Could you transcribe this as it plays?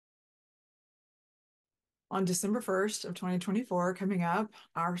On December 1st of 2024, coming up,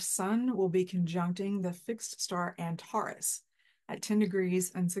 our sun will be conjuncting the fixed star Antares at 10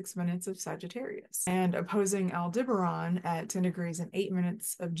 degrees and 6 minutes of Sagittarius, and opposing Aldebaran at 10 degrees and 8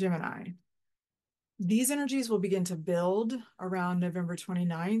 minutes of Gemini. These energies will begin to build around November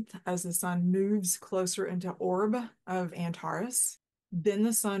 29th as the sun moves closer into orb of Antares. Then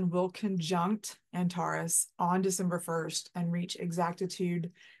the sun will conjunct Antares on December 1st and reach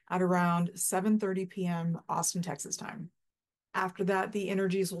exactitude at around 7:30 p.m. Austin, Texas time. After that, the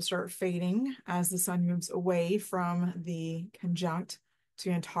energies will start fading as the sun moves away from the conjunct to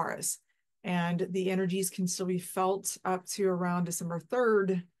Antares. And the energies can still be felt up to around December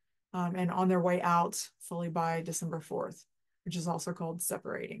 3rd, and on their way out fully by December 4th, which is also called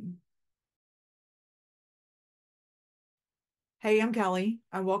separating. Hey, I'm Kelly,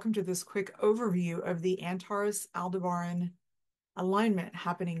 and welcome to this quick overview of the Antares-Aldebaran alignment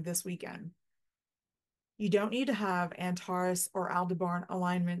happening this weekend. You don't need to have Antares or Aldebaran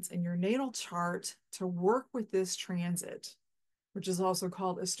alignments in your natal chart to work with this transit, which is also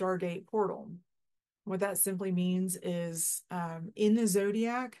called a Stargate Portal. What that simply means is in the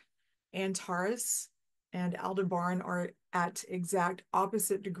zodiac, Antares and Aldebaran are at exact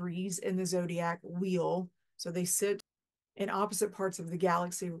opposite degrees in the zodiac wheel. So they sit in opposite parts of the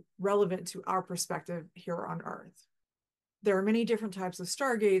galaxy relevant to our perspective here on Earth. There are many different types of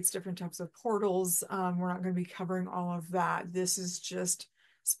stargates, different types of portals. We're not going to be covering all of that. This is just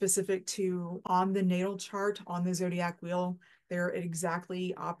specific to on the natal chart, on the zodiac wheel, they're at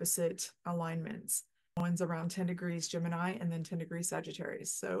exactly opposite alignments. One's around 10 degrees Gemini and then 10 degrees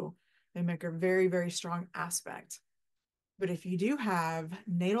Sagittarius. So they make a very, very strong aspect. But if you do have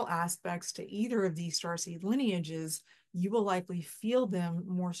natal aspects to either of these starseed lineages, you will likely feel them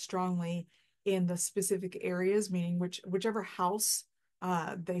more strongly in the specific areas, meaning whichever house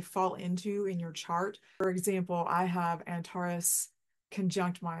they fall into in your chart. For example, I have Antares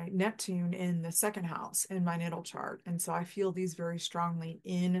conjunct my Neptune in the second house in my natal chart. And so I feel these very strongly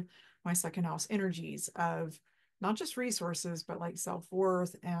in my second house energies of not just resources, but like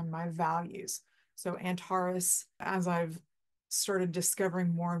self-worth and my values. So Antares, as I've started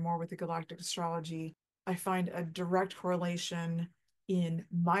discovering more and more with the galactic astrology, I find a direct correlation in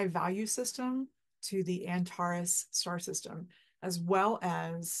my value system to the Antares star system, as well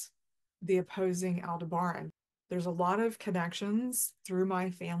as the opposing Aldebaran. There's a lot of connections through my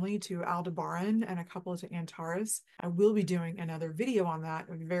family to Aldebaran and a couple to Antares. I will be doing another video on that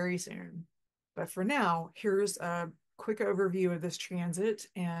very soon. But for now, here's a quick overview of this transit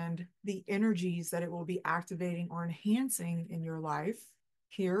and the energies that it will be activating or enhancing in your life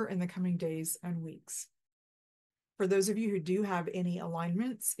here in the coming days and weeks. For those of you who do have any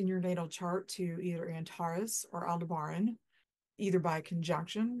alignments in your natal chart to either Antares or Aldebaran, either by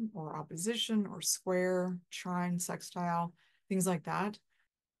conjunction or opposition or square, trine, sextile, things like that,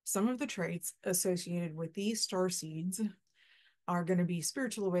 some of the traits associated with these star seeds are going to be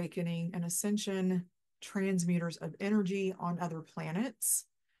spiritual awakening and ascension, transmuters of energy on other planets,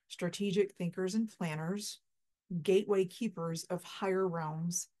 strategic thinkers and planners, gateway keepers of higher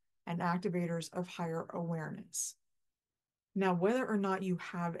realms, and activators of higher awareness. Now, whether or not you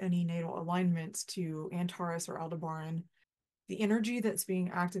have any natal alignments to Antares or Aldebaran, the energy that's being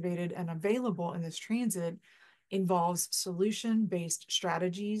activated and available in this transit involves solution-based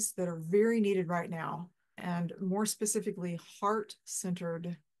strategies that are very needed right now, and more specifically,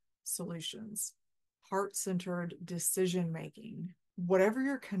 heart-centered solutions, heart-centered decision-making. Whatever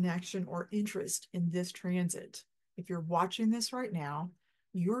your connection or interest in this transit, if you're watching this right now,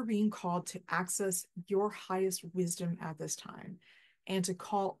 you're being called to access your highest wisdom at this time and to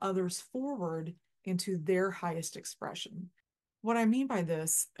call others forward into their highest expression. What I mean by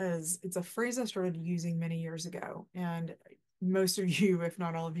this is it's a phrase I started using many years ago, and most of you, if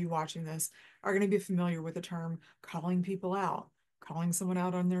not all of you watching this, are going to be familiar with the term calling people out, calling someone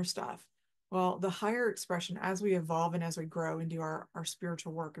out on their stuff. Well, the higher expression, as we evolve and as we grow and do our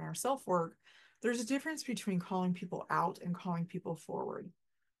spiritual work and our self-work, there's a difference between calling people out and calling people forward.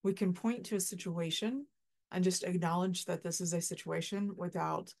 We can point to a situation and just acknowledge that this is a situation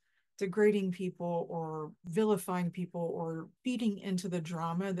without degrading people or vilifying people or feeding into the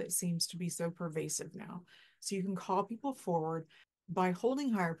drama that seems to be so pervasive now. So you can call people forward by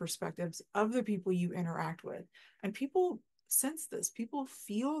holding higher perspectives of the people you interact with. And people sense this, people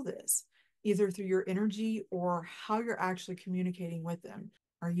feel this, either through your energy or how you're actually communicating with them.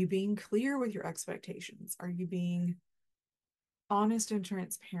 Are you being clear with your expectations? Are you being honest and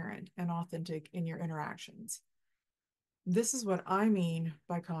transparent and authentic in your interactions? This is what I mean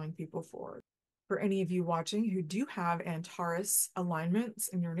by calling people forward. For any of you watching who do have Antares alignments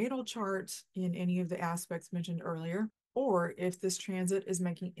in your natal chart in any of the aspects mentioned earlier, or if this transit is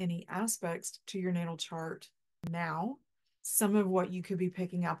making any aspects to your natal chart now, some of what you could be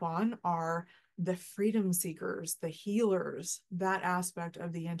picking up on are the freedom seekers, the healers, that aspect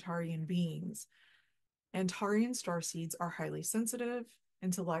of the Antarian beings. Antarian starseeds are highly sensitive,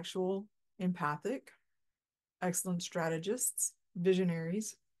 intellectual, empathic, excellent strategists,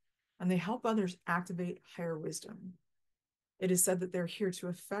 visionaries, and they help others activate higher wisdom. It is said that they're here to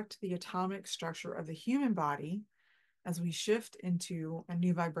affect the atomic structure of the human body as we shift into a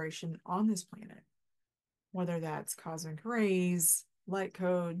new vibration on this planet, whether that's cosmic rays, light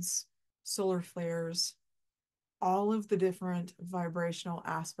codes, solar flares, all of the different vibrational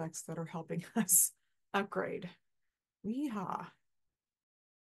aspects that are helping us upgrade. Weehaw.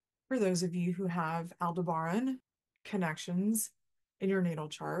 For those of you who have Aldebaran connections in your natal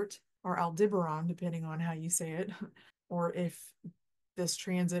chart, or Aldebaran, depending on how you say it, or if this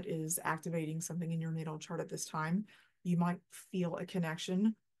transit is activating something in your natal chart at this time, you might feel a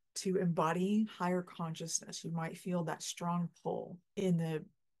connection to embody higher consciousness. You might feel that strong pull in the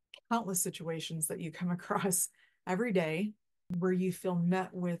countless situations that you come across every day where you feel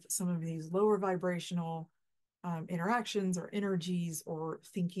met with some of these lower vibrational interactions or energies or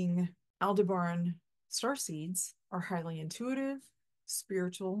thinking. Aldebaran starseeds are highly intuitive,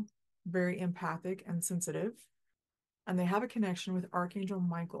 spiritual, very empathic, and sensitive, and they have a connection with Archangel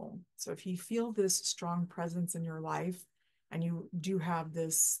Michael. So if you feel this strong presence in your life and you do have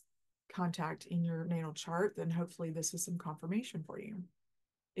this contact in your natal chart, then hopefully this is some confirmation for you.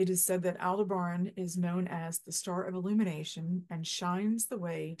 It is said that Aldebaran is known as the star of illumination and shines the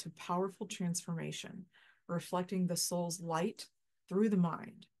way to powerful transformation, reflecting the soul's light through the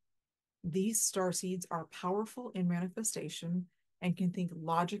mind. These starseeds are powerful in manifestation and can think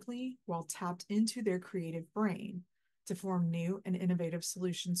logically while tapped into their creative brain to form new and innovative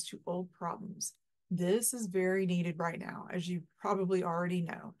solutions to old problems. This is very needed right now, as you probably already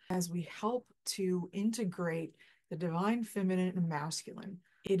know, as we help to integrate the divine feminine and masculine.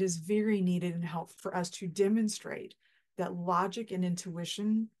 It is very needed and helpful for us to demonstrate that logic and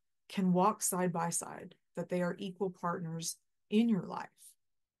intuition can walk side by side, that they are equal partners in your life.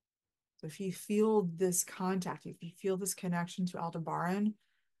 So if you feel this contact, if you feel this connection to Aldebaran,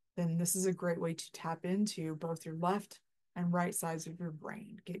 then this is a great way to tap into both your left and right sides of your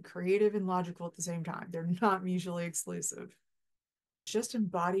brain. Get creative and logical at the same time. They're not mutually exclusive. Just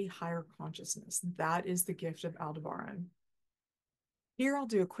embody higher consciousness. That is the gift of Aldebaran. Here I'll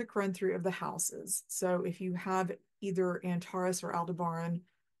do a quick run through of the houses. So if you have either Antares or Aldebaran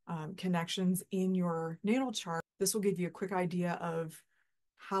connections in your natal chart, this will give you a quick idea of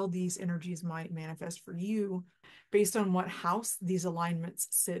how these energies might manifest for you based on what house these alignments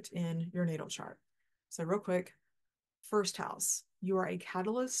sit in your natal chart. So real quick, first house, you are a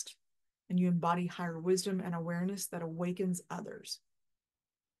catalyst and you embody higher wisdom and awareness that awakens others.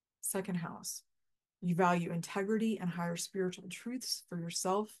 Second house, you value integrity and higher spiritual truths for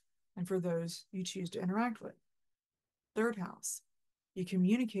yourself and for those you choose to interact with. Third house, you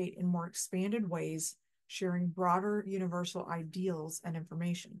communicate in more expanded ways, sharing broader universal ideals and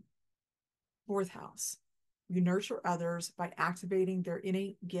information. Fourth house, you nurture others by activating their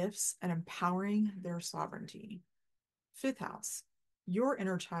innate gifts and empowering their sovereignty. Fifth house, your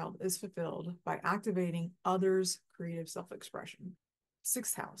inner child is fulfilled by activating others' creative self-expression.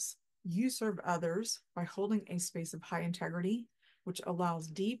 Sixth house, you serve others by holding a space of high integrity, which allows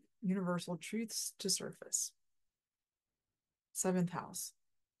deep universal truths to surface. Seventh house,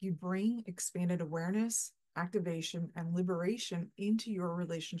 you bring expanded awareness, activation, and liberation into your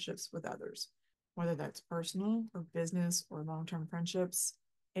relationships with others, whether that's personal or business or long-term friendships.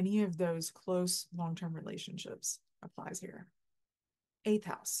 Any of those close long-term relationships applies here. Eighth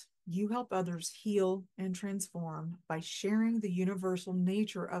house, you help others heal and transform by sharing the universal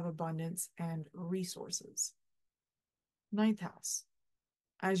nature of abundance and resources. Ninth house,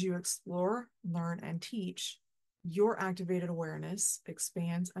 as you explore, learn, and teach, your activated awareness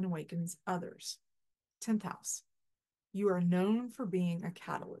expands and awakens others. 10th house, you are known for being a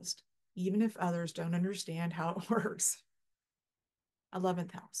catalyst, even if others don't understand how it works.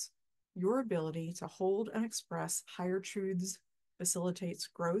 11th house, your ability to hold and express higher truths facilitates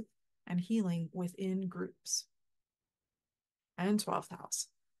growth and healing within groups. And 12th house,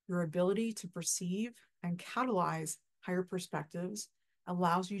 your ability to perceive and catalyze higher perspectives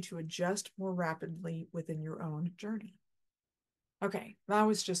allows you to adjust more rapidly within your own journey. Okay, that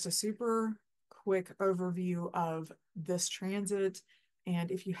was just a super quick overview of this transit,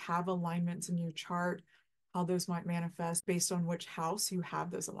 and if you have alignments in your chart, how those might manifest based on which house you have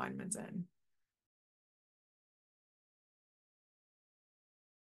those alignments in.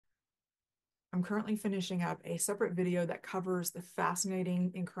 I'm currently finishing up a separate video that covers the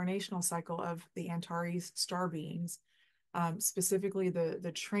fascinating incarnational cycle of the Antares star beings, specifically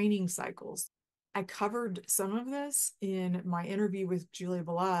the training cycles. I covered some of this in my interview with Julia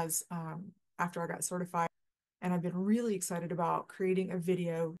Velaz after I got certified, and I've been really excited about creating a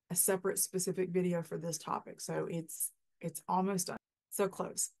video, a separate specific video for this topic. So it's almost done, so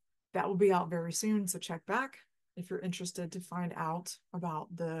close. That will be out very soon, so check back if you're interested to find out about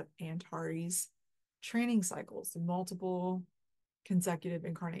the Antares training cycles, the multiple consecutive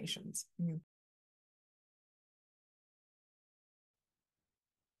incarnations.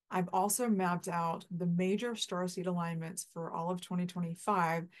 I've also mapped out the major starseed alignments for all of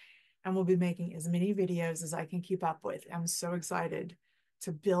 2025, and will be making as many videos as I can keep up with. I'm so excited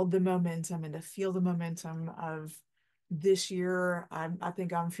to build the momentum and to feel the momentum of this year. I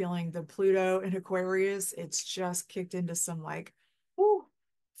think I'm feeling the Pluto in Aquarius. It's just kicked into some like, whoo,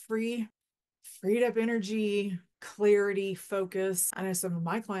 freed up energy, clarity, focus. I know some of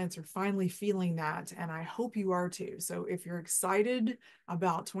my clients are finally feeling that, and I hope you are too. So if you're excited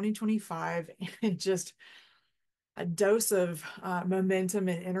about 2025 and just a dose of momentum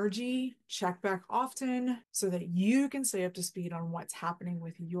and energy, check back often so that you can stay up to speed on what's happening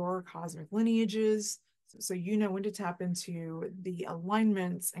with your cosmic lineages, so you know when to tap into the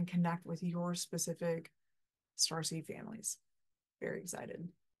alignments and connect with your specific starseed families. Very excited.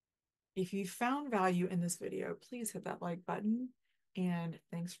 If you found value in this video, please hit that like button, and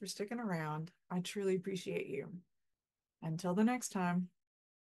thanks for sticking around. I truly appreciate you. Until the next time.